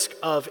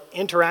of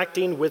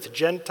interacting with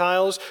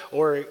Gentiles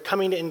or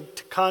coming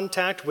into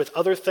contact with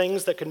other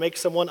things that could make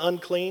someone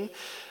unclean,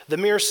 the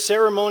mere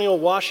ceremonial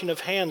washing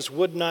of hands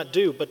would not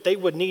do, but they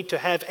would need to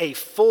have a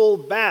full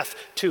bath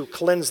to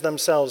cleanse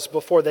themselves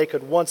before they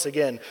could once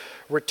again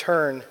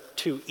return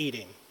to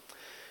eating.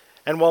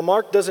 And while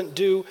Mark doesn't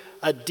do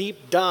a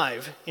deep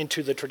dive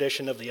into the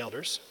tradition of the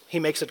elders, he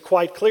makes it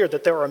quite clear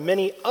that there are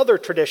many other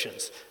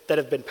traditions that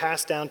have been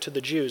passed down to the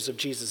Jews of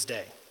Jesus'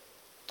 day.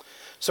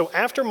 So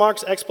after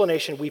Mark's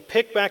explanation, we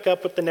pick back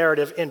up with the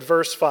narrative in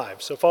verse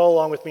 5. So follow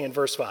along with me in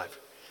verse 5.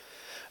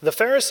 The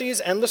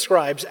Pharisees and the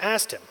scribes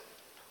asked him,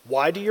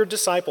 "Why do your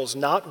disciples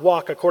not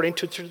walk according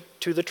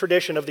to the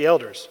tradition of the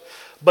elders,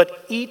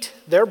 but eat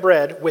their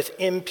bread with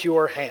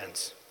impure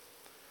hands?"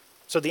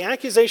 So the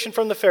accusation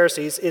from the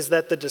Pharisees is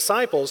that the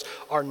disciples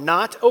are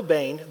not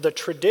obeying the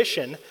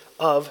tradition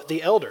of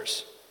the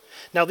elders.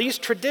 Now, these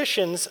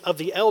traditions of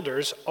the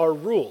elders are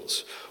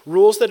rules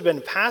that have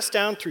been passed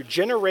down through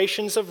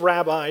generations of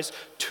rabbis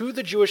to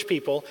the Jewish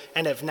people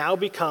and have now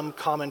become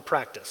common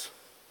practice.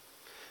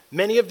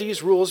 Many of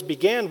these rules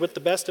began with the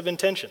best of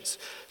intentions.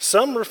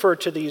 Some refer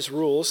to these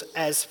rules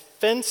as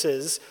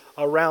fences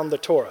around the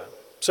Torah.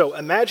 So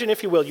imagine,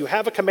 if you will, you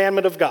have a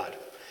commandment of God.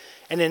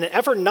 And in an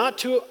effort not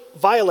to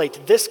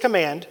violate this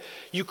command,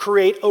 you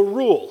create a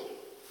rule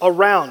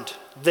around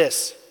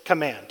this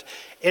command.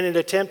 In an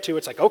attempt to,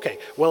 it's like, okay,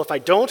 well, if I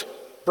don't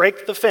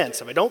break the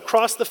fence, if I don't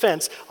cross the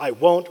fence, I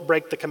won't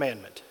break the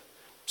commandment.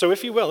 So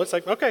if you will, it's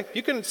like, okay,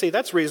 you can see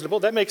that's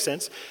reasonable, that makes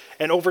sense.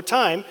 And over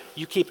time,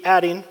 you keep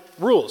adding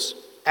rules,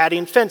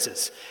 adding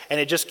fences, and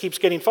it just keeps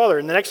getting farther.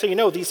 And the next thing you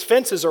know, these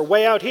fences are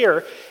way out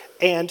here,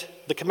 and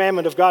the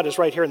commandment of God is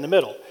right here in the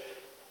middle.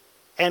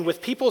 And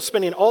with people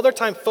spending all their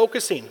time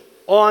focusing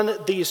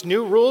on these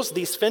new rules,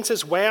 these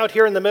fences way out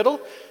here in the middle,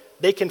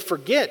 they can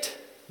forget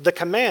the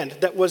command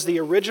that was the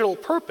original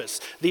purpose,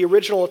 the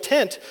original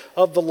intent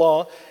of the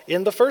law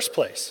in the first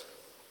place.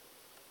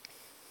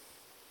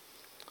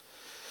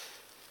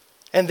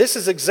 And this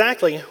is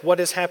exactly what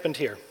has happened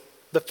here.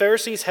 The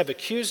Pharisees have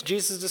accused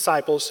Jesus'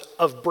 disciples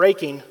of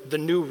breaking the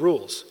new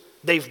rules.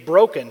 They've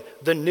broken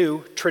the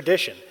new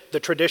tradition,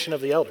 the tradition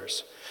of the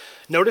elders.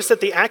 Notice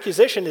that the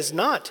accusation is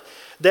not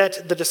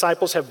that the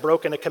disciples have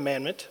broken a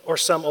commandment or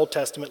some Old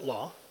Testament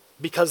law,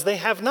 because they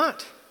have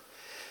not.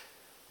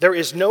 There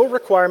is no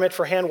requirement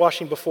for hand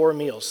washing before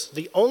meals.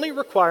 The only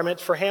requirement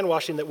for hand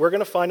washing that we're going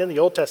to find in the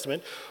Old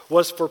Testament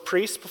was for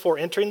priests before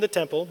entering the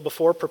temple,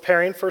 before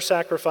preparing for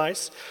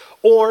sacrifice,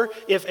 or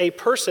if a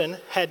person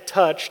had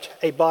touched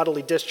a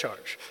bodily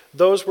discharge.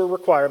 Those were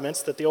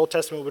requirements that the Old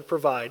Testament would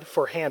provide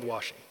for hand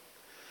washing.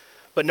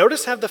 But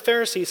notice how the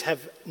Pharisees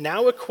have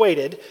now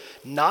equated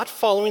not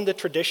following the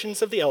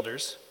traditions of the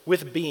elders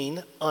with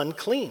being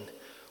unclean,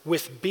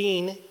 with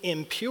being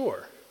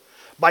impure.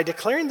 By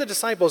declaring the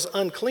disciples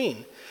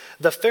unclean,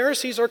 the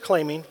Pharisees are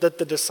claiming that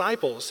the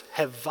disciples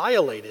have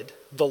violated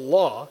the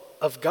law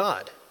of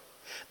God,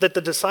 that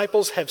the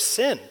disciples have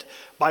sinned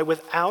by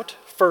without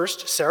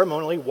first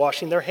ceremonially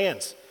washing their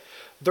hands.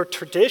 Their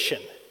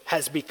tradition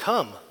has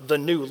become the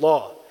new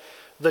law.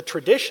 The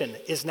tradition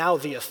is now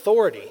the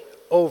authority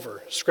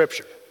over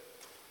Scripture.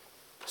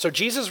 So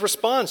Jesus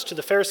responds to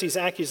the Pharisees'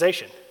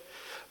 accusation,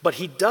 but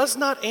he does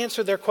not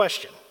answer their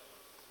question.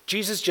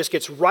 Jesus just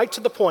gets right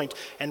to the point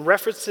and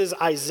references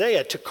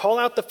Isaiah to call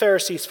out the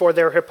Pharisees for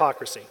their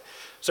hypocrisy.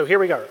 So here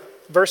we go,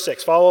 verse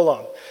 6, follow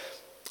along.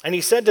 And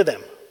he said to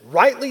them,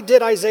 "Rightly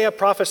did Isaiah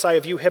prophesy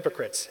of you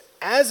hypocrites,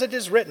 as it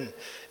is written,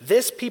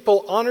 'This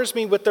people honors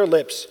me with their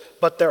lips,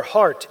 but their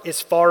heart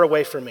is far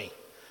away from me.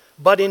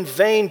 But in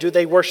vain do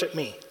they worship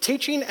me,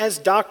 teaching as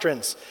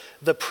doctrines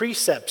the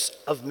precepts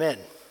of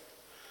men.'"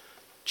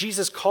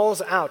 Jesus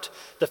calls out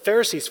the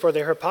Pharisees for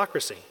their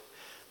hypocrisy.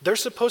 They're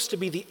supposed to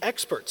be the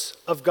experts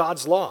of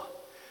God's law.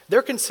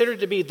 They're considered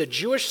to be the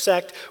Jewish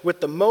sect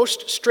with the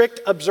most strict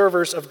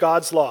observers of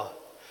God's law.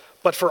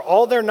 But for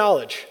all their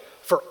knowledge,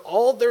 for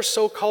all their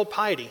so-called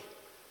piety,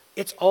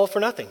 it's all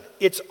for nothing.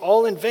 It's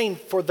all in vain,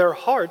 for their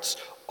hearts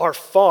are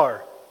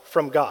far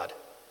from God.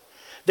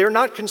 They're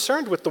not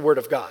concerned with the word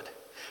of God.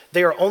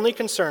 They are only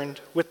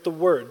concerned with the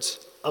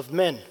words of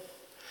men.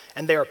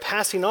 And they are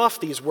passing off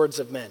these words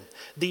of men,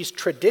 these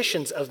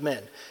traditions of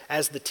men,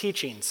 as the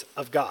teachings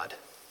of God.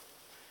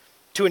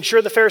 To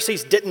ensure the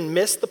Pharisees didn't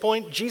miss the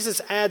point,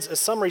 Jesus adds a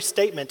summary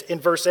statement in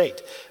verse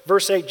 8.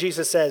 Verse 8,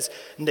 Jesus says,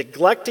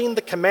 "Neglecting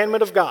the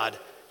commandment of God,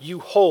 you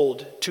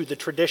hold to the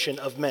tradition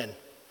of men."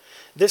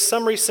 This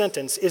summary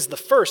sentence is the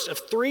first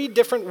of 3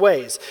 different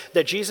ways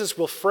that Jesus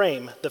will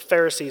frame the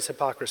Pharisees'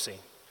 hypocrisy.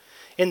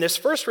 In this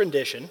first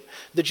rendition,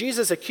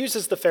 Jesus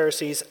accuses the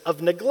Pharisees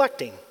of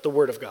neglecting the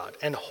word of God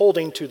and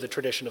holding to the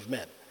tradition of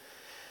men.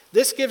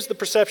 This gives the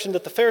perception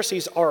that the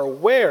Pharisees are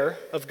aware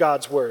of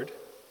God's word,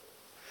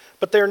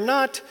 but they're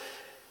not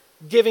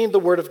giving the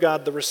word of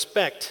God the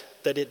respect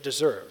that it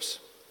deserves.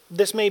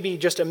 This may be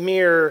just a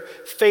mere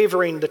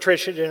favoring the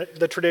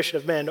tradition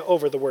of men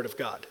over the word of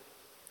God.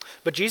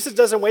 But Jesus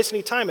doesn't waste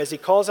any time as he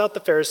calls out the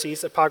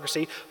Pharisees'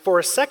 hypocrisy for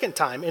a second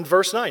time in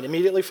verse 9,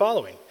 immediately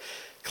following.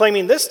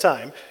 claiming this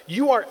time,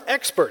 you are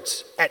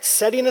experts at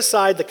setting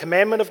aside the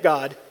commandment of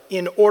God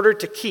in order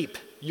to keep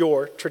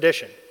your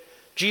tradition.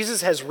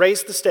 Jesus has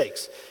raised the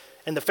stakes,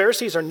 and the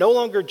Pharisees are no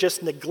longer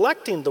just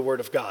neglecting the word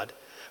of God,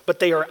 but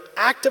they are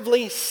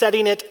actively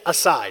setting it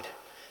aside.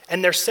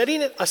 And they're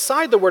setting it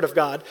aside, the word of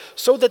God,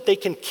 so that they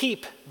can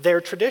keep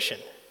their tradition.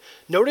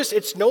 Notice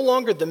it's no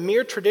longer the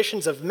mere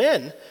traditions of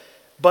men,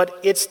 but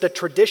it's the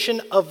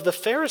tradition of the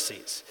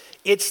Pharisees.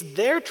 It's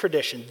their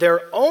tradition,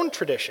 their own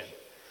tradition.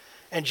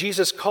 And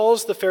Jesus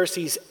calls the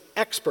Pharisees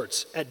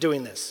experts at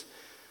doing this.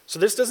 So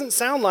this doesn't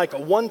sound like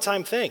a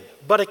one-time thing,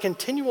 but a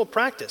continual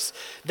practice.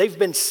 They've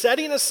been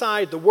setting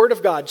aside the word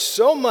of God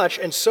so much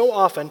and so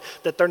often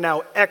that they're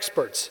now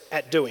experts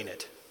at doing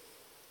it.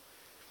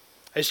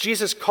 As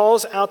Jesus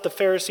calls out the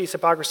Pharisees'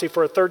 hypocrisy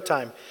for a third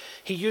time,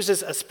 he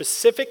uses a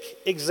specific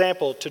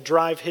example to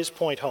drive his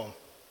point home.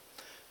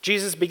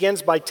 Jesus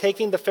begins by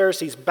taking the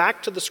Pharisees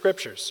back to the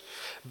scriptures,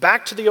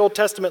 back to the Old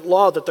Testament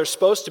law that they're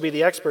supposed to be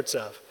the experts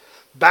of,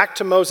 back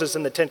to Moses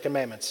and the Ten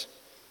Commandments.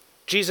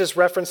 Jesus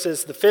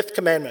references the fifth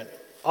commandment,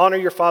 honor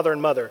your father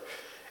and mother,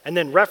 and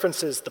then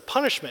references the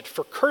punishment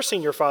for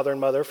cursing your father and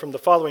mother from the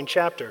following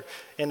chapter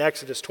in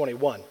Exodus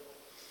 21.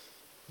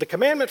 The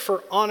commandment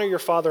for honor your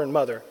father and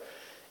mother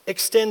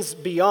extends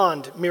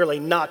beyond merely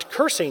not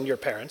cursing your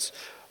parents,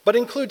 but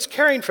includes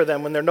caring for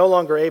them when they're no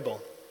longer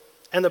able.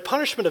 And the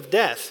punishment of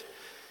death,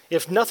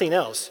 if nothing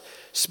else,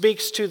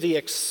 speaks to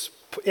the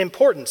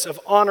importance of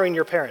honoring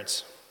your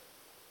parents.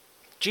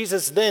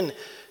 Jesus then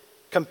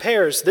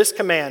compares this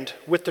command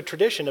with the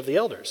tradition of the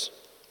elders.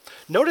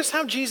 Notice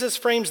how Jesus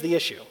frames the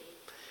issue.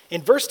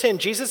 In verse 10,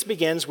 Jesus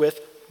begins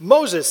with,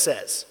 Moses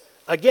says,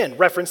 again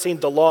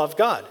referencing the law of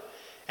God,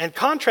 and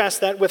contrasts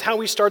that with how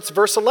he starts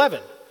verse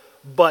 11,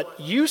 but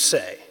you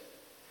say.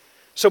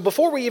 So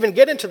before we even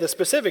get into the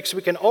specifics,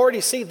 we can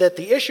already see that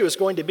the issue is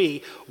going to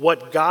be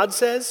what God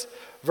says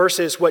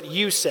versus what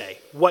you say,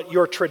 what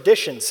your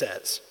tradition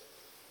says.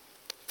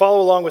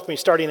 Follow along with me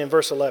starting in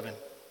verse 11.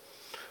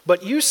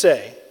 But you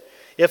say,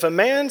 if a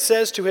man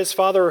says to his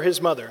father or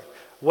his mother,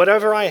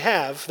 whatever I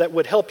have that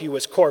would help you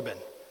is Corban,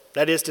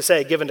 that is to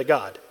say, given to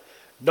God,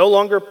 you no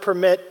longer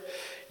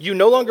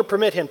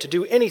permit him to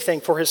do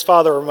anything for his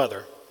father or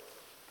mother.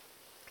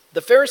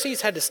 The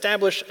Pharisees had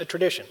established a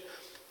tradition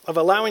of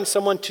allowing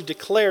someone to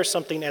declare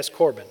something as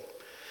Corban,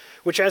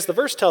 which, as the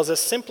verse tells us,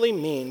 simply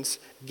means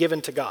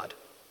given to God.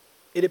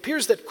 It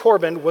appears that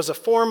Corban was a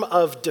form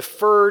of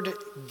deferred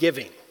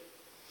giving.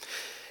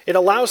 It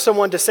allows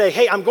someone to say,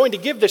 hey, I'm going to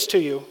give this to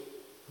you,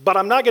 but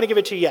I'm not going to give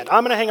it to you yet.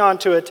 I'm going to hang on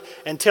to it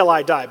until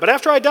I die. But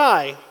after I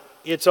die,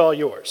 it's all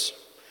yours.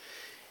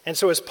 And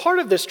so as part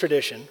of this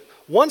tradition,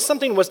 once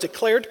something was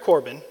declared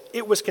Corban,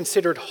 it was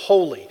considered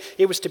holy.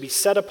 It was to be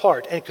set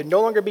apart and could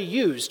no longer be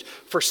used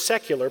for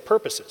secular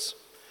purposes.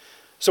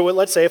 So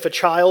let's say if a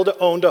child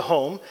owned a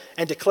home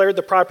and declared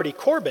the property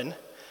Corban,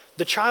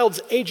 the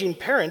child's aging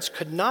parents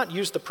could not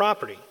use the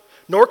property,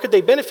 nor could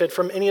they benefit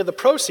from any of the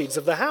proceeds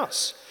of the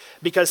house,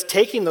 because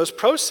taking those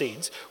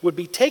proceeds would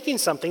be taking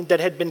something that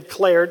had been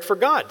declared for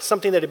God,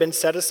 something that had been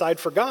set aside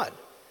for God.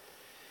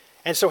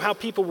 And so how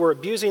people were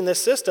abusing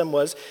this system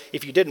was,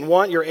 if you didn't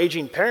want your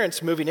aging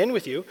parents moving in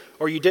with you,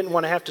 or you didn't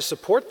want to have to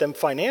support them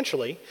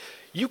financially,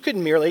 you could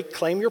merely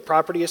claim your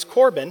property as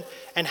Corban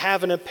and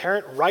have an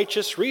apparent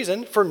righteous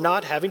reason for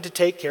not having to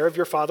take care of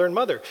your father and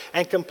mother,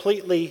 and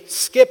completely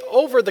skip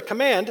over the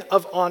command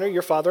of honor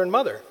your father and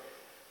mother.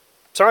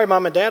 Sorry,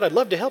 Mom and Dad, I'd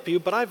love to help you,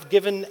 but I've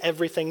given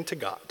everything to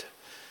God.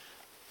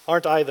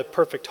 Aren't I the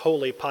perfect,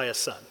 holy, pious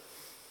son?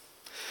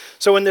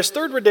 So in this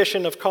third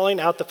rendition of calling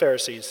out the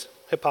Pharisees'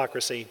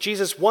 hypocrisy,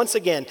 Jesus once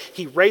again,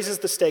 he raises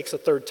the stakes a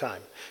third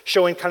time,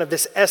 showing kind of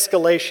this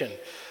escalation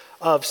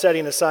of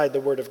setting aside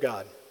the word of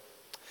God.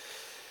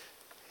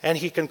 And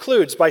he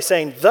concludes by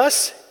saying,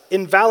 thus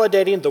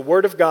invalidating the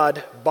word of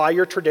God by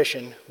your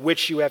tradition,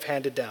 which you have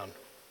handed down.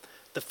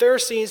 The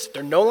Pharisees,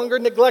 they're no longer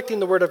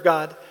neglecting the word of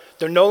God.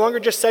 They're no longer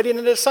just setting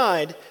it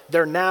aside.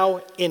 They're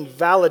now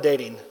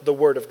invalidating the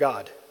word of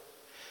God.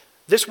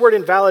 This word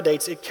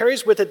invalidates, it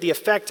carries with it the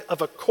effect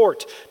of a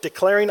court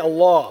declaring a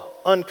law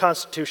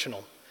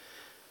unconstitutional.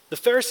 The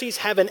Pharisees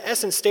have in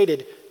essence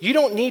stated, you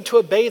don't need to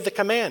obey the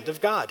command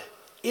of God.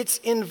 It's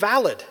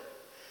invalid.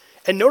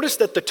 And notice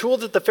that the tool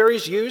that the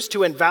Pharisees use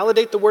to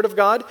invalidate the word of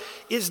God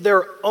is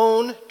their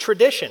own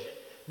tradition.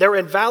 They're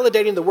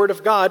invalidating the word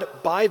of God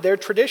by their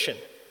tradition.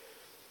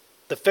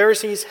 The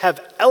Pharisees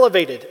have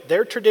elevated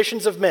their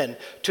traditions of men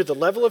to the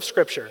level of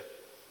Scripture,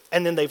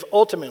 and then they've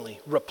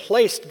ultimately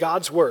replaced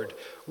God's word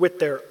with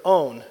their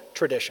own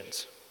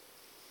traditions.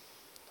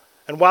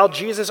 And while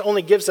Jesus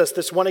only gives us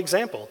this one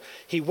example,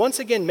 he once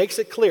again makes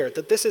it clear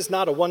that this is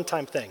not a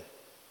one-time thing.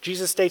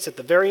 Jesus states at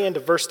the very end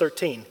of verse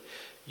 13,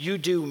 you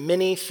do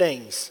many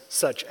things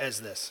such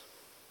as this.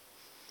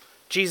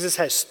 Jesus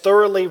has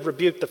thoroughly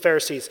rebuked the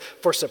Pharisees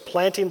for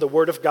supplanting the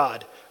word of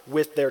God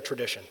with their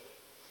tradition.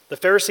 The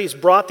Pharisees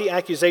brought the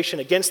accusation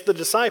against the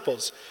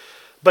disciples,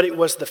 but it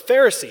was the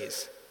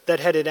Pharisees that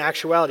had in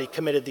actuality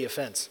committed the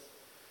offense.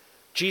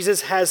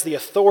 Jesus has the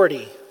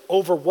authority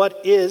over what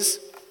is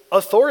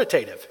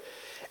authoritative.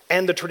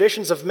 And the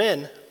traditions of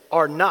men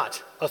are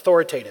not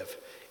authoritative.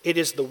 It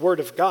is the Word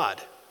of God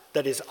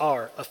that is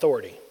our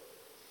authority.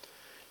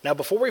 Now,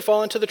 before we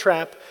fall into the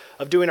trap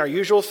of doing our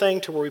usual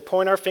thing to where we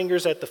point our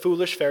fingers at the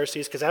foolish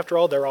Pharisees, because after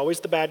all, they're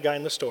always the bad guy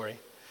in the story,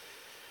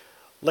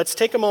 let's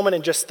take a moment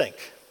and just think.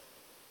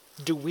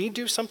 Do we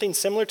do something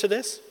similar to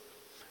this?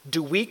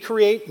 Do we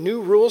create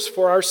new rules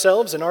for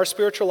ourselves in our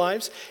spiritual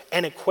lives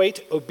and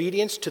equate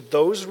obedience to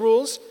those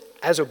rules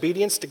as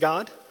obedience to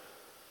God?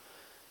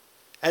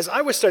 As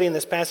I was studying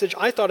this passage,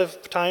 I thought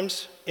of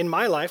times in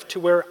my life to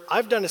where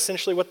I've done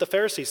essentially what the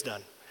Pharisees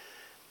done.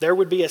 There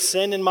would be a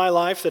sin in my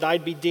life that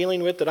I'd be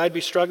dealing with, that I'd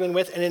be struggling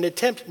with, and in an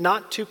attempt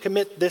not to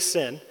commit this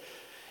sin,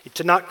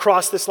 to not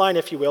cross this line,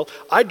 if you will,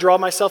 I'd draw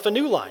myself a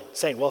new line,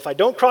 saying, well, if I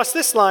don't cross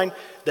this line,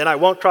 then I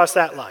won't cross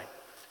that line.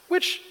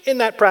 Which, in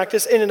that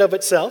practice, in and of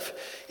itself,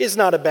 is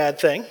not a bad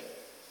thing.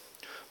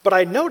 But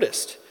I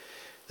noticed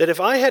that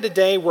if I had a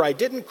day where I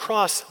didn't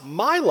cross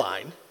my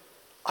line,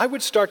 I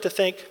would start to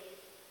think,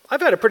 I've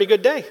had a pretty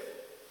good day.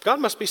 God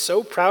must be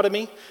so proud of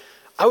me.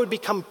 I would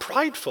become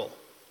prideful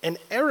and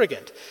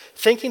arrogant,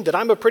 thinking that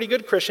I'm a pretty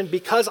good Christian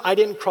because I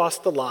didn't cross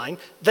the line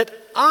that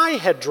I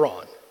had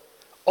drawn.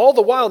 All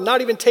the while,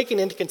 not even taking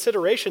into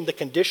consideration the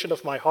condition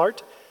of my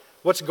heart,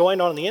 what's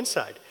going on the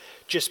inside.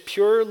 Just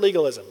pure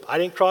legalism. I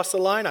didn't cross the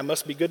line, I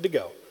must be good to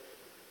go.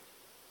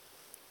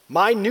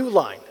 My new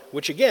line,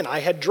 which again I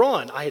had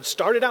drawn, I had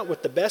started out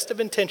with the best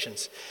of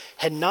intentions,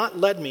 had not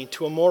led me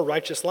to a more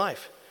righteous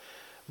life,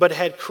 but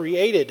had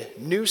created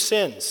new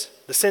sins,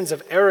 the sins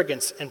of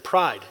arrogance and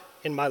pride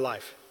in my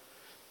life.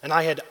 And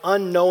I had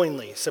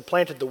unknowingly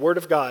supplanted the Word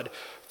of God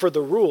for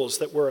the rules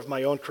that were of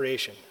my own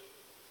creation.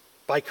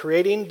 By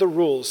creating the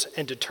rules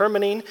and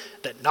determining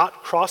that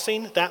not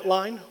crossing that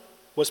line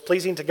was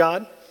pleasing to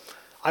God,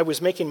 I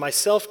was making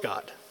myself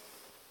God.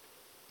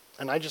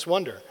 And I just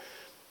wonder,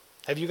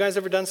 have you guys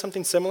ever done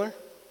something similar?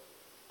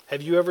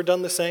 Have you ever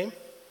done the same?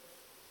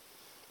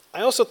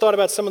 I also thought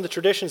about some of the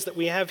traditions that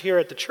we have here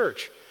at the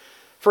church.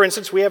 For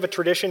instance, we have a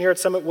tradition here at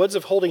Summit Woods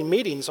of holding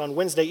meetings on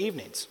Wednesday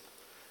evenings.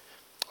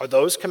 Are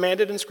those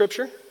commanded in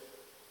Scripture?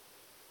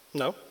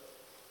 No,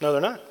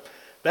 they're not.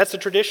 That's a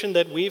tradition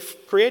that we've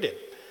created.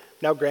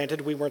 Now,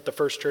 granted, we weren't the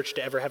first church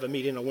to ever have a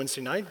meeting on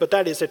Wednesday night, but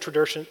that is a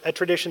tradition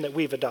that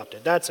we've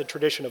adopted. That's a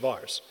tradition of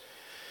ours.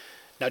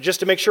 Now, just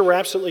to make sure we're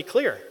absolutely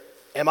clear,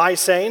 am I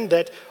saying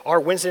that our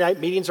Wednesday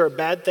night meetings are a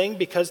bad thing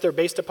because they're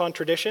based upon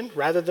tradition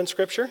rather than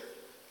Scripture?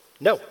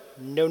 No.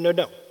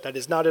 That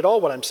is not at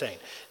all what I'm saying.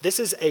 This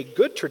is a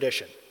good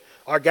tradition.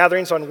 Our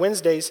gatherings on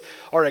Wednesdays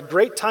are a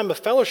great time of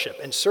fellowship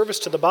and service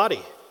to the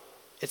body.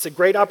 It's a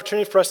great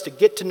opportunity for us to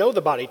get to know the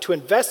body, to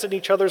invest in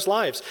each other's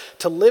lives,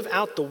 to live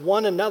out the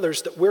one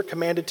another's that we're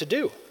commanded to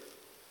do.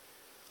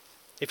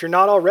 If you're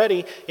not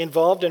already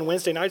involved in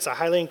Wednesday nights, I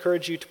highly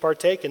encourage you to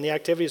partake in the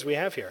activities we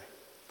have here.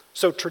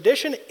 So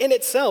tradition in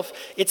itself,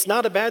 it's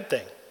not a bad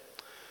thing.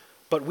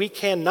 But we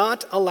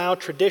cannot allow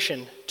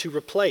tradition to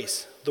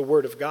replace the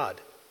Word of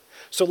God.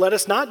 So let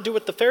us not do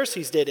what the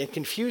Pharisees did and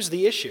confuse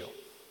the issue.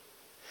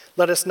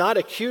 Let us not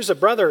accuse a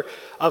brother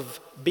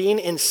of being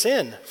in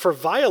sin for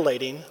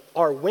violating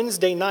our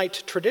Wednesday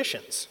night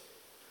traditions,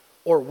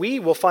 or we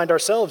will find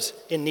ourselves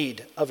in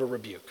need of a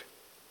rebuke.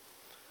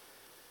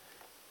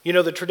 You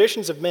know, the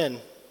traditions of men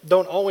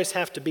don't always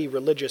have to be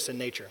religious in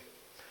nature.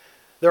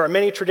 There are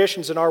many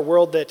traditions in our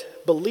world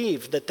that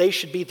believe that they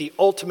should be the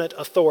ultimate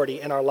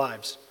authority in our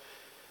lives.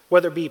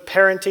 Whether it be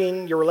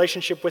parenting, your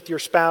relationship with your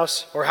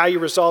spouse, or how you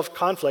resolve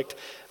conflict,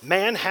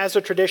 man has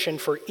a tradition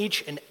for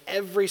each and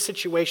every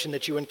situation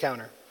that you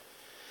encounter.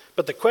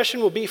 But the question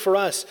will be for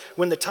us,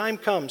 when the time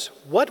comes,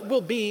 what will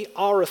be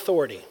our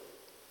authority?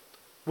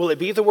 Will it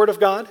be the Word of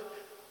God,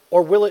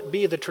 or will it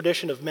be the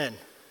tradition of men?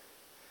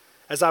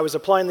 As I was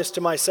applying this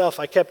to myself,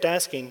 I kept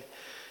asking,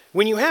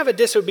 when you have a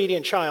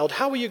disobedient child,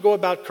 how will you go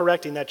about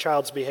correcting that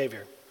child's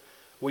behavior?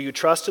 Will you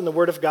trust in the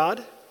Word of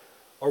God,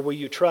 or will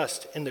you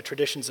trust in the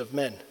traditions of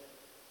men?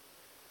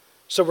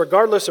 So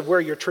regardless of where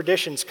your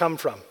traditions come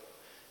from,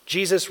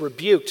 Jesus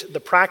rebuked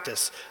the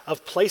practice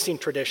of placing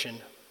tradition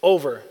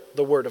over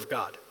the Word of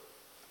God.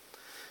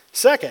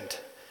 Second,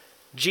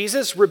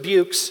 Jesus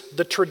rebukes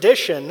the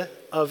tradition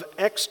of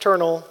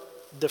external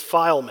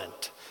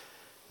defilement.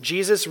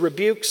 Jesus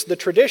rebukes the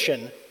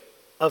tradition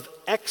of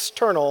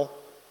external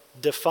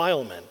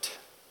defilement.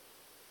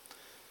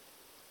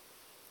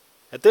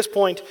 At this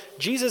point,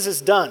 Jesus is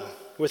done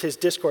with his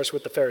discourse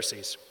with the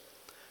Pharisees.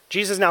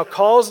 Jesus now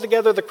calls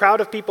together the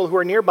crowd of people who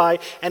are nearby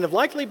and have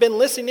likely been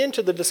listening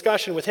into the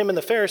discussion with him and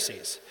the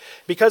Pharisees,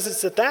 because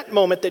it's at that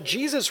moment that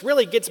Jesus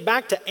really gets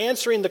back to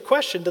answering the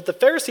question that the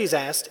Pharisees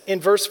asked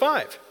in verse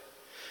 5.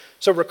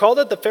 So recall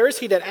that the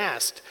Pharisee had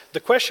asked, the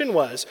question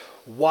was,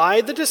 why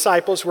the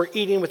disciples were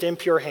eating with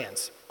impure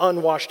hands,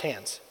 unwashed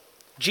hands.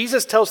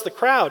 Jesus tells the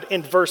crowd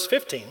in verse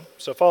 15,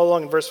 so follow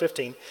along in verse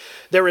 15,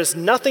 there is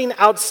nothing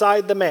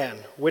outside the man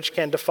which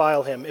can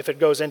defile him if it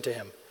goes into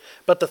him.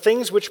 But the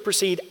things which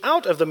proceed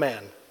out of the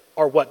man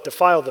are what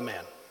defile the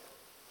man.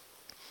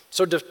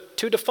 So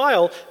to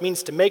defile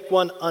means to make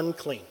one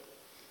unclean.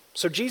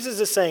 So Jesus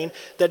is saying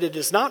that it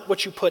is not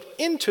what you put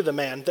into the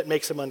man that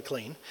makes him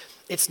unclean.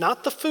 It's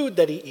not the food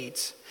that he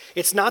eats.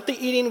 It's not the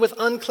eating with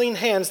unclean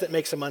hands that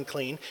makes him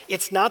unclean.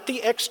 It's not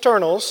the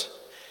externals.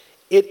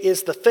 It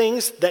is the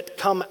things that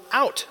come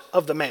out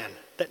of the man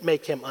that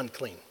make him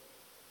unclean.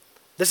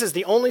 This is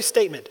the only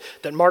statement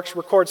that Mark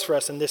records for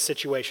us in this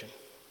situation.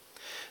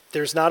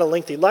 There's not a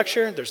lengthy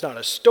lecture. There's not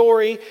a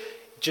story.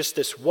 Just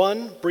this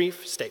one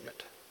brief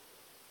statement.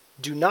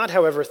 Do not,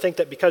 however, think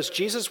that because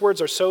Jesus'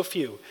 words are so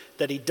few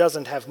that he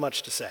doesn't have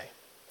much to say.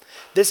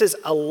 This is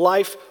a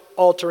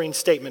life-altering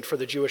statement for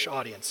the Jewish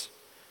audience.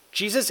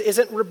 Jesus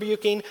isn't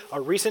rebuking a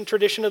recent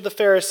tradition of the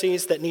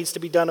Pharisees that needs to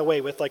be done away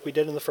with like we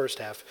did in the first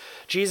half.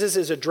 Jesus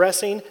is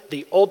addressing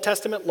the Old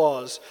Testament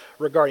laws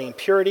regarding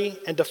purity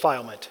and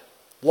defilement,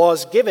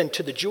 laws given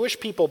to the Jewish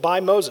people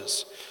by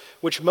Moses,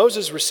 which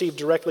Moses received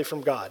directly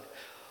from God.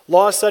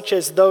 Laws such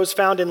as those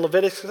found in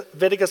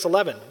Leviticus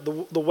 11,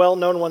 the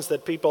well-known ones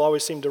that people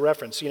always seem to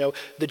reference.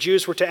 The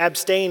Jews were to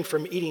abstain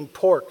from eating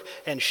pork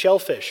and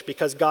shellfish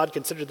because God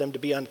considered them to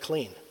be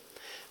unclean.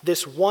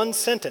 This one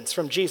sentence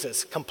from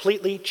Jesus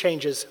completely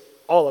changes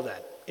all of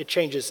that. It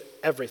changes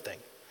everything.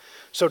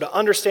 So to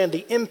understand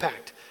the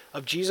impact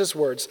of Jesus'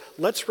 words,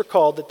 let's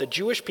recall that the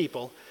Jewish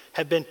people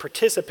have been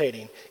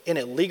participating in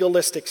a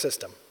legalistic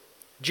system.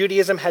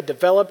 Judaism had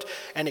developed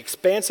an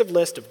expansive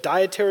list of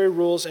dietary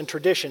rules and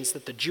traditions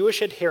that the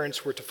Jewish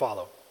adherents were to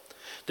follow.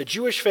 The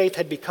Jewish faith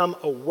had become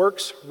a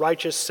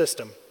works-righteous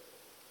system.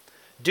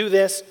 Do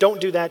this, don't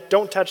do that,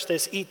 don't touch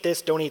this, eat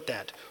this, don't eat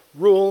that.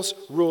 Rules,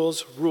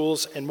 rules,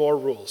 rules, and more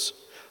rules.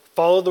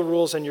 Follow the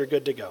rules and you're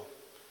good to go.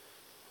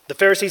 The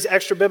Pharisees'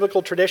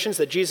 extra-biblical traditions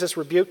that Jesus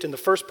rebuked in the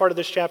first part of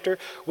this chapter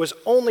was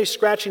only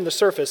scratching the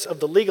surface of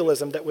the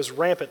legalism that was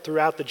rampant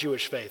throughout the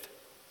Jewish faith.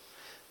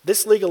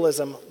 This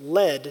legalism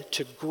led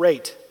to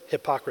great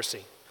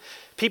hypocrisy.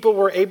 People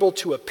were able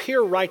to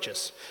appear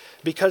righteous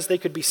because they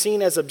could be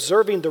seen as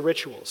observing the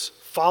rituals,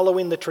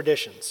 following the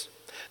traditions.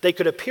 They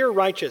could appear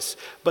righteous,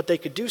 but they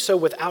could do so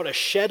without a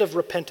shed of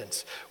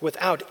repentance,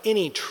 without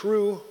any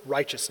true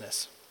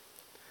righteousness.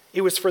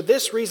 It was for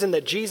this reason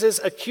that Jesus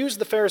accused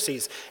the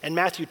Pharisees in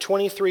Matthew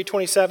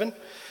 23:27.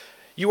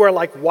 You are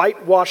like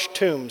whitewashed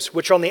tombs,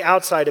 which on the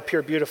outside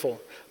appear beautiful,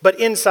 but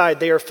inside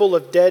they are full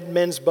of dead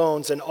men's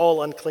bones and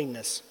all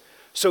uncleanness.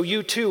 So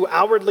you too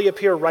outwardly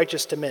appear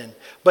righteous to men,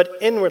 but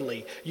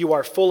inwardly you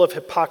are full of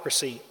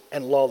hypocrisy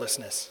and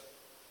lawlessness.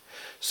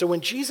 So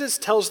when Jesus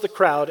tells the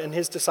crowd and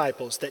his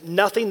disciples that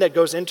nothing that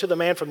goes into the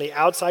man from the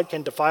outside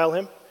can defile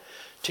him,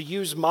 to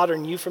use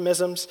modern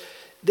euphemisms,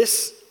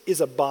 this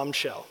is a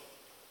bombshell.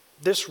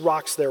 This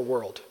rocks their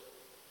world.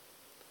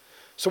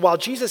 So while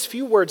Jesus'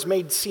 few words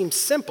may seem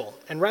simple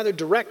and rather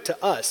direct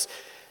to us,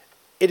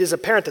 it is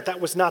apparent that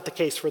that was not the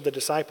case for the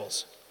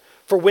disciples.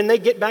 For when they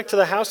get back to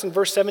the house in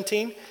verse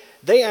 17,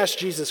 they ask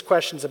Jesus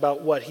questions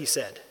about what he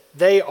said.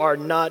 They are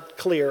not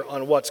clear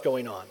on what's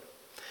going on.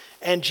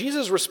 And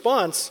Jesus'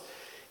 response,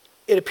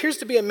 it appears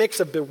to be a mix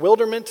of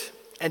bewilderment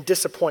and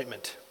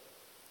disappointment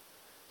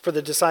for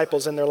the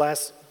disciples and their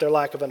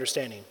lack of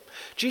understanding.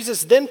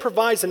 Jesus then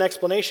provides an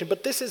explanation,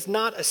 but this is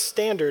not a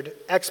standard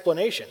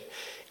explanation.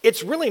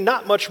 It's really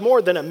not much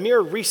more than a mere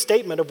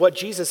restatement of what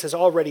Jesus has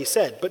already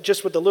said, but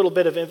just with a little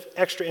bit of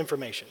extra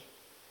information.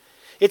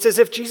 It's as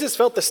if Jesus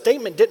felt the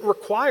statement didn't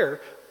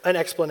require an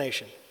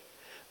explanation.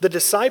 The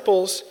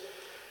disciples,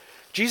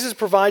 Jesus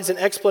provides an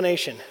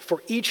explanation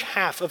for each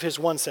half of his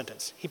one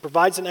sentence. He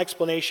provides an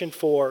explanation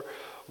for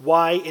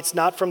why it's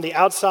not from the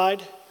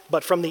outside,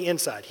 but from the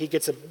inside. He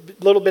gets a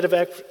little bit of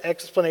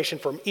explanation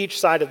from each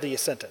side of the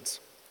sentence.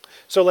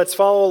 So let's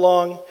follow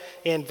along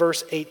in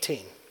verse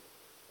 18.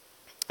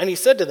 And he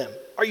said to them,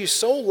 "Are you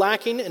so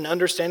lacking in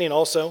understanding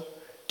also?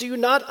 Do you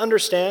not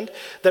understand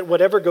that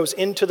whatever goes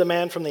into the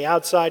man from the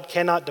outside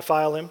cannot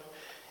defile him?"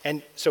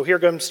 And so here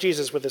comes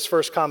Jesus with his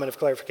first comment of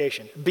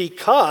clarification.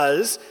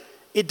 "Because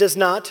it does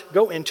not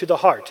go into the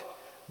heart,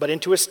 but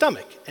into his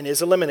stomach and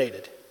is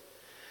eliminated."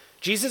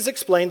 Jesus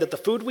explained that the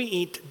food we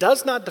eat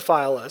does not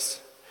defile us,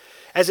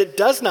 as it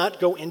does not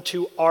go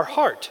into our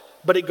heart,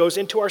 but it goes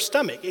into our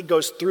stomach. It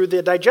goes through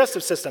the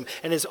digestive system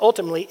and is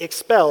ultimately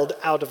expelled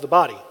out of the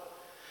body.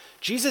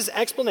 Jesus'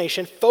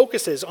 explanation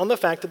focuses on the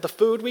fact that the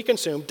food we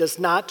consume does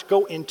not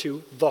go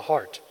into the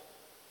heart.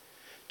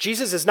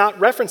 Jesus is not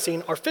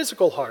referencing our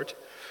physical heart,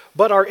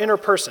 but our inner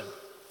person.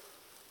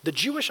 The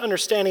Jewish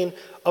understanding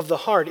of the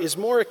heart is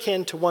more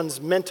akin to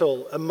one's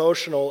mental,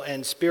 emotional,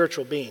 and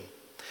spiritual being.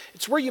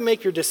 It's where you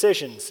make your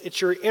decisions. It's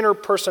your inner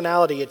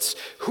personality. It's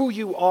who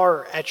you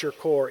are at your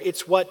core.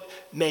 It's what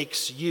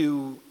makes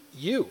you,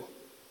 you.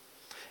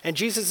 And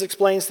Jesus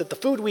explains that the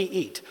food we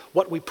eat,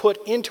 what we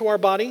put into our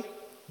body,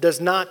 does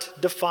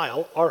not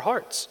defile our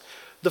hearts.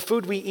 The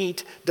food we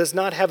eat does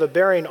not have a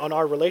bearing on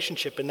our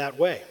relationship in that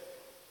way.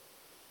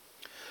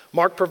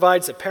 Mark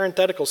provides a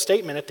parenthetical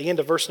statement at the end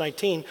of verse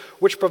 19,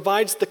 which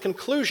provides the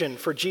conclusion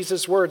for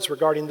Jesus' words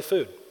regarding the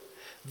food.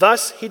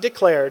 Thus he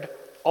declared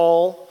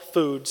all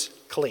foods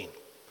clean.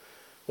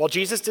 While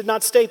Jesus did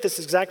not state this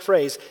exact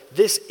phrase,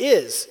 this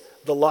is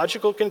the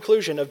logical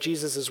conclusion of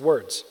Jesus'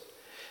 words.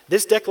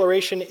 This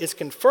declaration is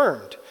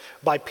confirmed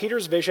by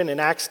Peter's vision in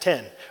Acts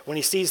 10, when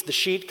he sees the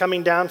sheet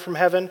coming down from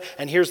heaven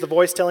and hears the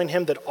voice telling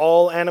him that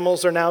all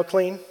animals are now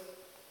clean.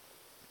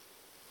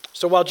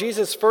 So while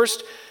Jesus'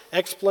 first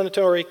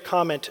explanatory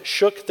comment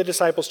shook the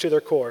disciples to their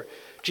core,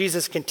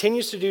 Jesus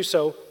continues to do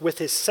so with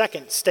his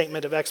second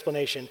statement of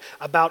explanation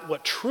about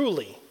what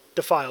truly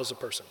defiles a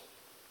person.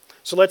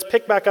 So let's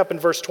pick back up in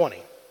verse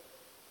 20.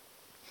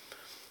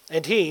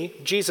 And he,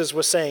 Jesus,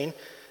 was saying,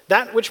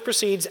 that which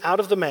proceeds out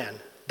of the man,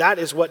 that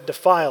is what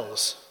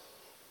defiles.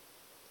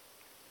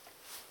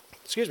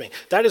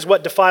 That is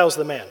what defiles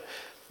the man.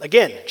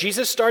 Again,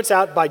 Jesus starts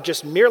out by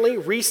just merely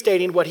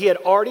restating what he had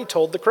already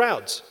told the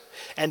crowds.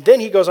 And then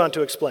he goes on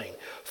to explain,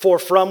 for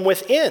from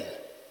within,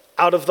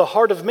 out of the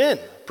heart of men,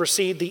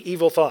 proceed the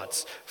evil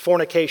thoughts,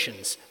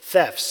 fornications,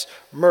 thefts,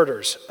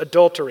 murders,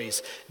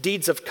 adulteries,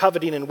 deeds of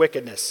coveting and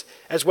wickedness,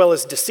 as well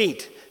as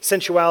deceit,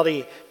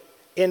 sensuality,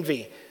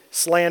 envy,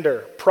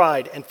 slander,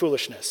 pride, and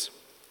foolishness.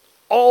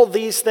 All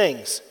these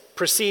things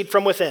proceed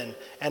from within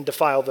and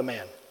defile the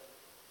man.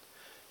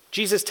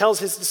 Jesus tells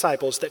his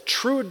disciples that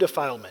true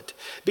defilement,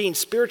 being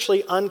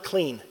spiritually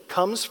unclean,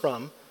 comes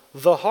from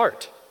the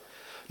heart.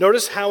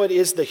 Notice how it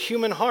is the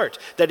human heart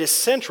that is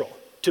central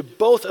to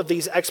both of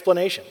these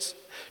explanations.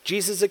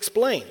 Jesus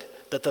explained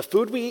that the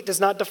food we eat does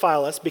not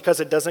defile us because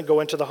it doesn't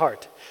go into the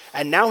heart.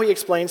 And now he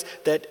explains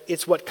that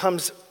it's what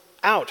comes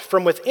out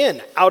from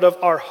within, out of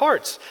our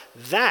hearts.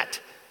 That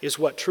is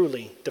what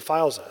truly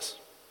defiles us.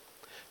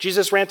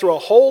 Jesus ran through a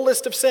whole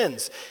list of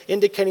sins,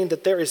 indicating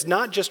that there is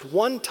not just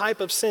one type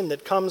of sin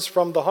that comes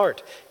from the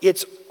heart.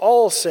 It's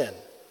all sin.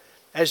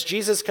 As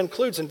Jesus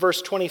concludes in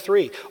verse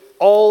 23,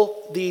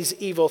 all these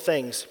evil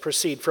things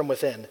proceed from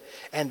within,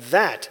 and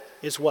that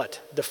is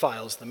what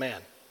defiles the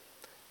man.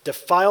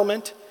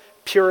 Defilement,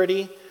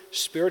 purity,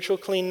 spiritual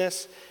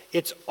cleanness,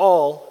 it's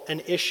all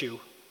an issue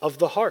of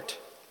the heart.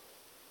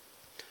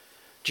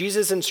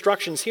 Jesus'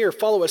 instructions here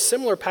follow a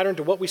similar pattern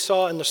to what we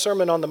saw in the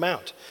Sermon on the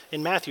Mount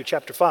in Matthew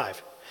chapter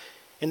 5.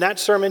 In that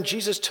sermon,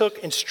 Jesus took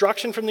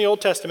instruction from the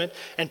Old Testament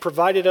and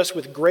provided us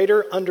with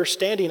greater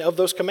understanding of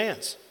those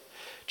commands.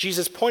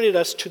 Jesus pointed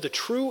us to the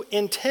true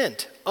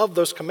intent of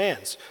those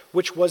commands,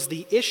 which was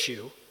the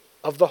issue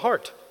of the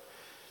heart.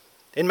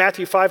 In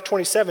Matthew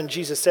 5:27,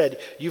 Jesus said,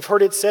 "You've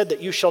heard it said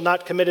that you shall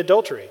not commit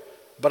adultery.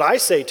 But I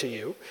say to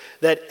you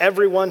that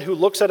everyone who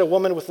looks at a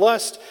woman with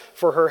lust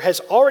for her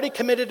has already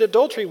committed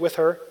adultery with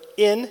her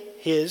in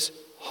his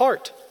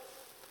heart."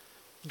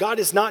 God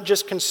is not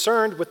just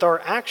concerned with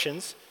our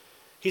actions.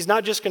 He's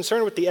not just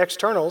concerned with the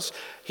externals.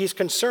 He's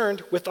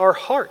concerned with our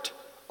heart,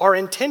 our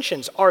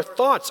intentions, our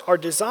thoughts, our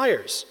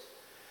desires.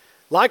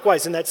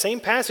 Likewise, in that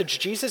same passage,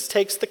 Jesus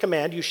takes the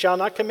command, "You shall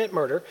not commit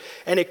murder,"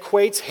 and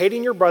equates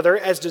hating your brother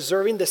as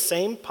deserving the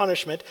same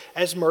punishment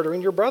as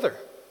murdering your brother.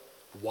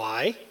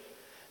 Why?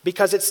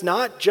 Because it's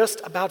not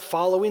just about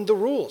following the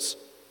rules.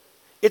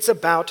 It's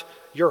about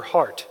your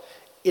heart.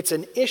 It's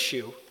an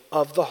issue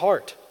of the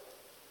heart.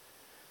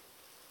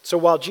 So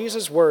while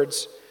Jesus'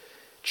 words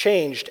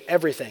changed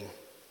everything,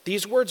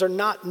 these words are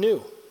not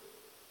new.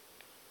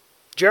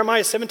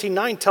 Jeremiah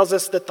 17:9 tells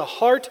us that the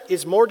heart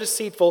is more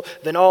deceitful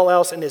than all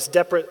else and is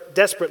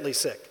desperately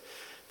sick.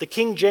 The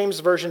King James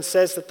Version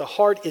says that the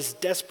heart is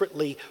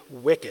desperately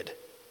wicked.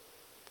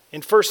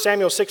 In 1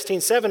 Samuel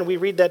 16:7, we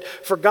read that,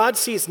 "For God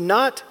sees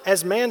not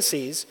as man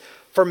sees,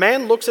 for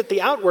man looks at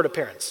the outward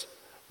appearance,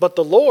 but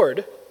the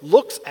Lord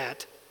looks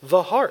at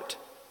the heart."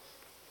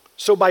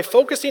 So by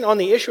focusing on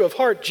the issue of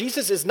heart,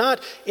 Jesus is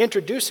not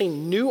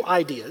introducing new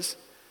ideas,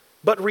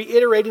 but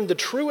reiterating the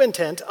true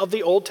intent of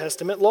the Old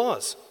Testament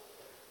laws.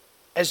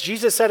 As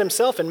Jesus said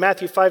himself in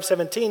Matthew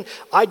 5:17,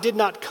 "I did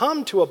not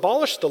come to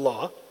abolish the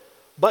law,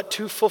 but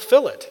to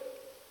fulfill it."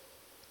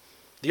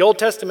 The Old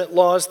Testament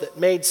laws that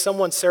made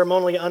someone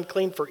ceremonially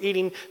unclean for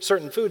eating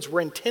certain foods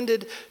were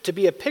intended to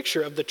be a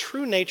picture of the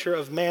true nature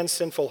of man's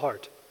sinful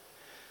heart.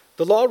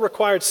 The law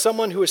required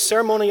someone who is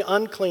ceremonially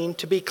unclean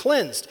to be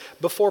cleansed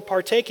before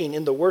partaking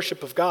in the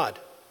worship of God.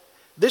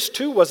 This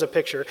too was a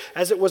picture,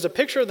 as it was a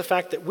picture of the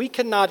fact that we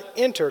cannot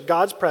enter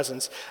God's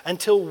presence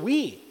until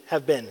we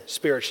have been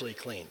spiritually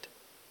cleaned.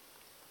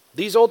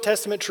 These Old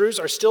Testament truths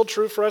are still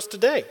true for us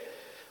today.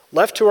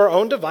 Left to our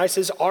own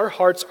devices, our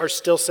hearts are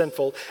still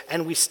sinful,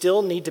 and we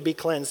still need to be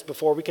cleansed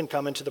before we can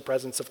come into the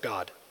presence of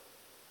God.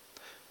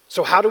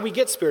 So how do we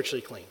get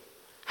spiritually clean?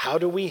 How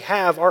do we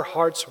have our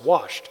hearts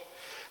washed?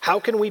 How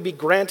can we be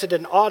granted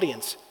an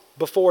audience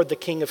before the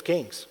King of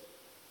Kings?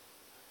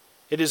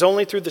 It is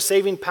only through the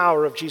saving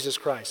power of Jesus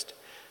Christ.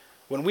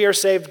 When we are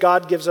saved,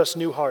 God gives us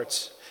new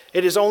hearts.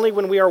 It is only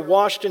when we are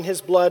washed in his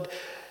blood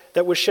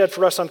that was shed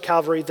for us on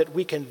Calvary that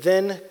we can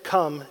then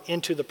come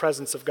into the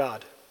presence of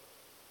God.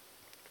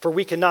 For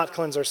we cannot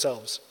cleanse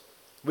ourselves.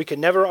 We can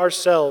never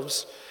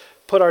ourselves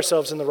put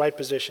ourselves in the right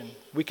position.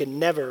 We can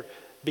never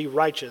be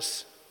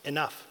righteous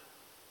enough.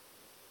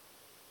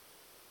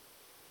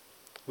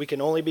 We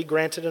can only be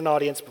granted an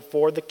audience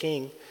before the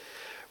King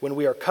when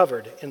we are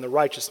covered in the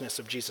righteousness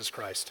of Jesus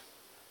Christ.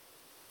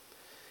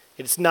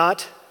 It is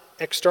not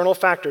external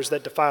factors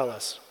that defile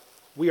us.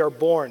 We are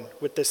born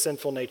with this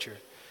sinful nature.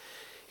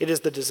 It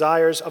is the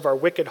desires of our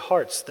wicked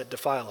hearts that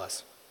defile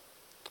us.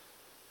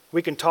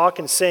 We can talk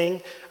and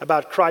sing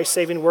about Christ's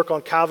saving work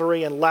on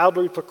Calvary and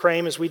loudly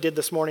proclaim, as we did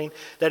this morning,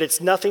 that it's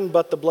nothing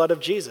but the blood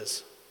of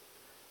Jesus.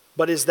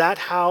 But is that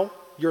how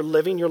you're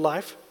living your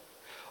life?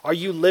 Are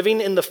you living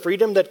in the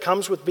freedom that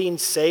comes with being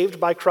saved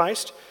by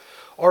Christ?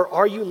 Or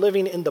are you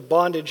living in the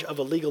bondage of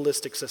a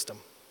legalistic system?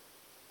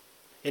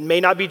 It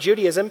may not be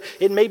Judaism.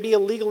 It may be a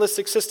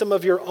legalistic system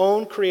of your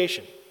own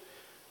creation.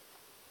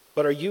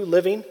 But are you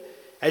living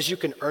as you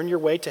can earn your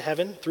way to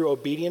heaven through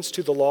obedience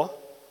to the law?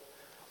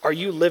 Are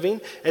you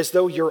living as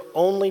though your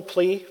only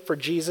plea for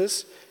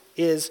Jesus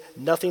is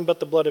nothing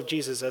but the blood of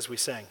Jesus, as we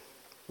sang?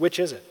 Which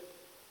is it?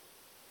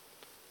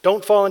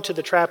 Don't fall into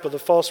the trap of the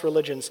false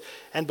religions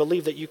and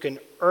believe that you can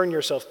earn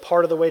yourself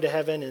part of the way to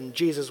heaven and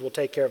Jesus will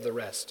take care of the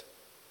rest.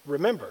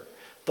 Remember,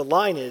 the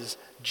line is,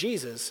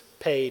 Jesus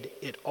paid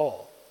it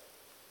all.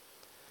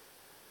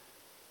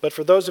 But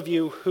for those of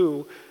you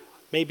who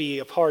may be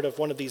a part of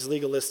one of these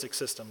legalistic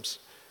systems,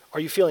 are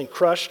you feeling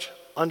crushed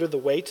under the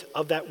weight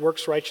of that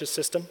works-righteous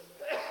system?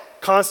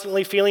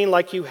 Constantly feeling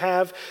like you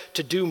have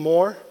to do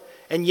more,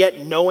 and yet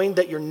knowing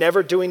that you're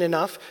never doing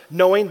enough,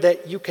 knowing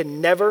that you can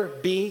never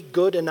be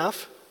good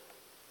enough?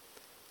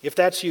 If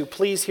that's you,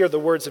 please hear the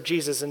words of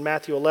Jesus in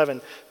Matthew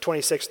 11,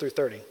 26 through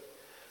 30.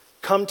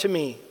 Come to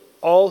me,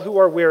 all who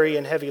are weary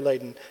and heavy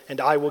laden, and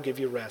I will give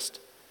you rest.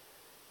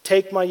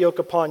 Take my yoke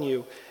upon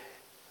you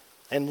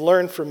and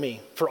learn from me,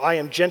 for I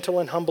am gentle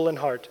and humble in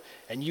heart,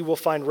 and you will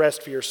find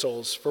rest for your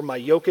souls, for my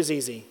yoke is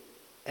easy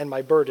and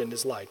my burden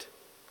is light.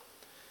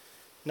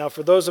 Now,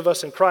 for those of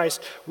us in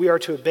Christ, we are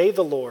to obey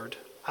the Lord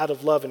out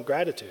of love and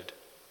gratitude.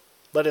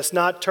 Let us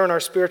not turn our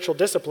spiritual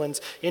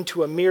disciplines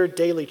into a mere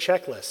daily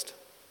checklist.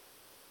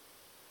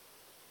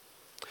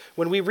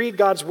 When we read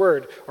God's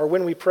word or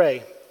when we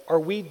pray, are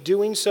we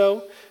doing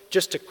so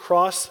just to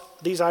cross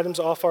these items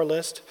off our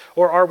list?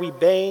 Or are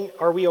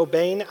we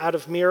obeying out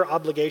of mere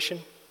obligation?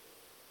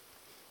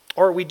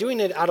 Or are we doing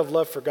it out of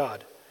love for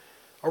God?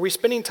 Are we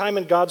spending time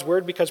in God's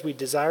word because we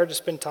desire to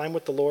spend time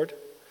with the Lord?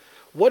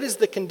 What is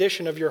the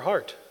condition of your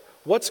heart?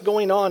 What's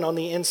going on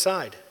the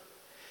inside?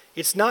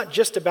 It's not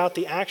just about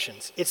the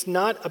actions. It's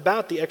not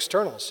about the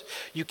externals.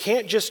 You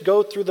can't just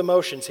go through the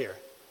motions here.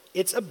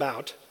 It's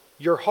about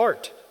your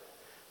heart.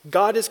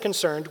 God is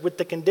concerned with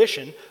the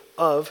condition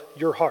of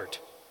your heart.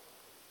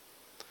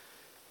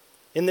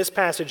 In this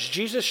passage,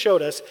 Jesus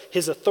showed us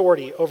his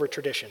authority over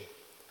tradition.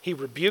 He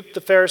rebuked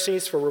the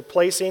Pharisees for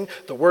replacing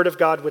the word of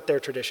God with their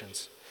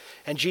traditions.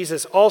 And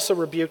Jesus also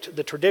rebuked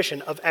the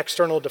tradition of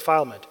external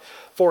defilement.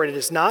 For it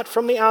is not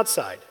from the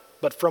outside,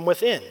 but from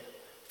within,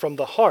 from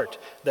the heart,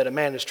 that a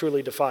man is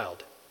truly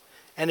defiled.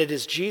 And it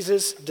is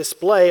Jesus'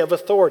 display of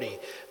authority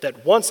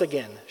that once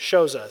again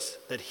shows us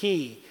that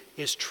he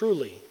is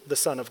truly the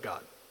Son of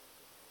God.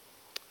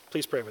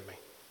 Please pray with me.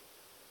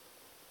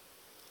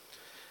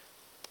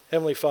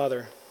 Heavenly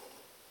Father,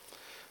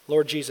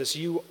 Lord Jesus,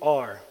 you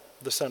are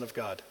the Son of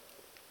God.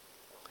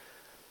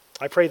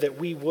 I pray that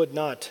we would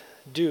not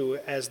do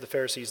as the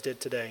Pharisees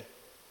did today.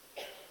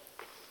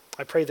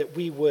 I pray that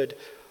we would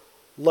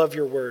love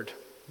your word,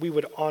 we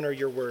would honor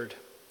your word,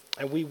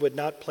 and we would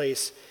not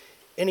place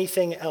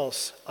anything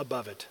else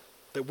above it,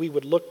 that we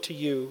would look to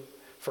you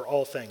for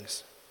all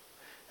things.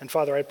 And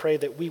Father, I pray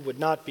that we would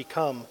not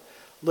become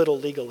little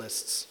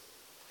legalists.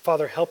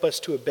 Father, help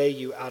us to obey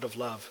you out of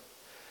love.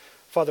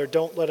 Father,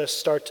 don't let us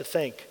start to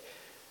think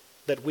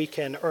that we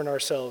can earn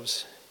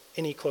ourselves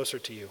any closer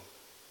to you.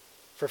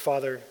 For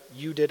Father,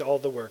 you did all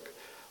the work.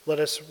 Let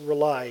us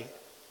rely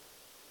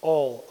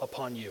all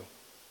upon you.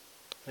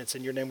 And it's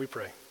in your name we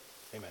pray.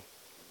 Amen.